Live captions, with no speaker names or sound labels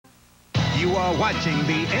You are watching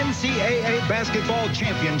the NCAA Basketball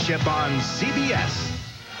Championship on CBS.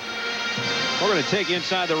 We're going to take you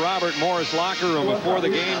inside the Robert Morris locker room before the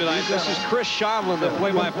game tonight. This is Chris Shovlin, the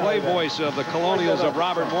play-by-play voice of the Colonials of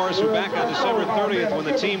Robert Morris, who back on December 30th, when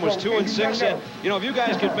the team was 2-6, said, you know, if you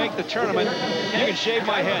guys could make the tournament, you can shave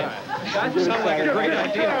my head. Sounded like a great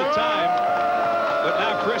idea at the time. But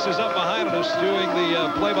now Chris is up behind us doing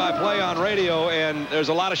the play-by-play on radio, and there's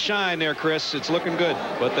a lot of shine there, Chris. It's looking good,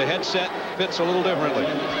 but the headset fits a little differently.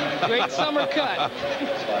 Great summer cut.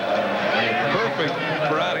 Perfect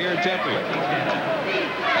for out here in Tempe.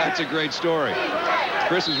 That's a great story.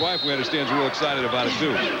 Chris's wife, we understand, is real excited about it,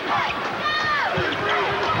 too.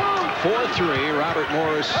 4-3, Robert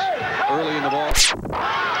Morris early in the ball.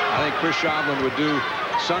 I think Chris Shovlin would do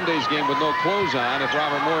Sunday's game with no clothes on if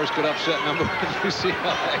Robert Morris could upset number 1 UCLA.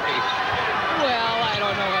 Well, I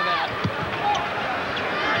don't know about that.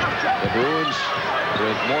 The Bruins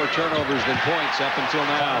with more turnovers than points up until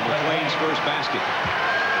now. McLean's first basket.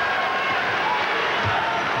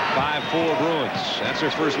 5-4 Bruins. That's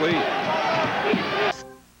their first lead.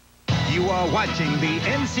 You are watching the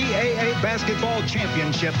NCAA Basketball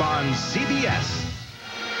Championship on CBS.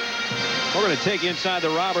 We're going to take you inside the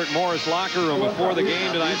Robert Morris locker room before the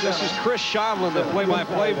game tonight. This is Chris Shovlin, the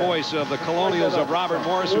play-by-play voice of the Colonials of Robert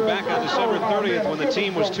Morris, who back on December 30th, when the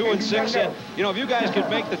team was 2-6, said, you know, if you guys could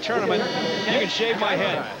make the tournament, you can shave my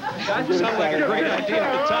head. Sounded like a great idea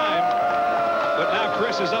at the time. But now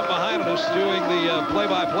Chris is up behind us doing the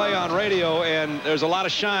play-by-play on radio, and there's a lot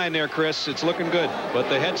of shine there, Chris. It's looking good, but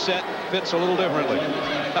the headset fits a little differently.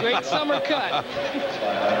 Great summer cut.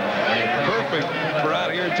 Perfect for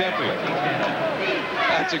out here in Tempe.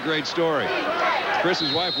 That's a great story.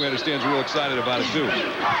 Chris's wife, we understand, is real excited about it, too.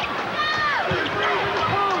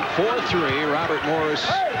 4-3, Robert Morris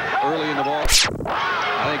early in the ball.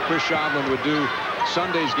 I think Chris Shovlin would do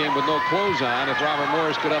Sunday's game with no clothes on if Robert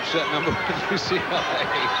Morris could upset number 1 UCLA.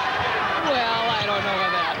 Well, I don't know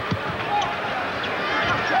about that.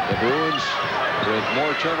 The Bruins with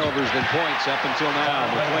more turnovers than points up until now.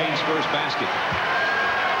 McLean's first basket.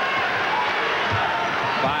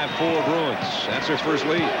 5-4 Bruins. That's their first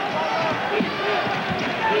lead.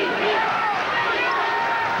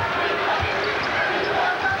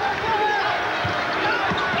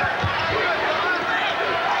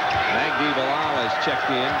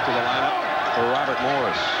 Checked in to the lineup for Robert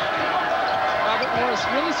Morris. Robert Morris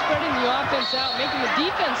really spreading the offense out, making the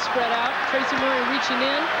defense spread out. Tracy Murray reaching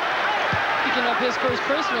in, picking up his first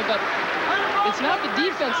personal, but it's not the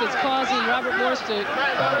defense that's causing Robert Morris to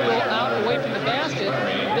go out away from the basket.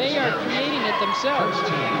 They are creating it themselves.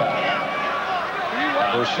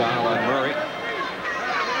 First foul on Murray.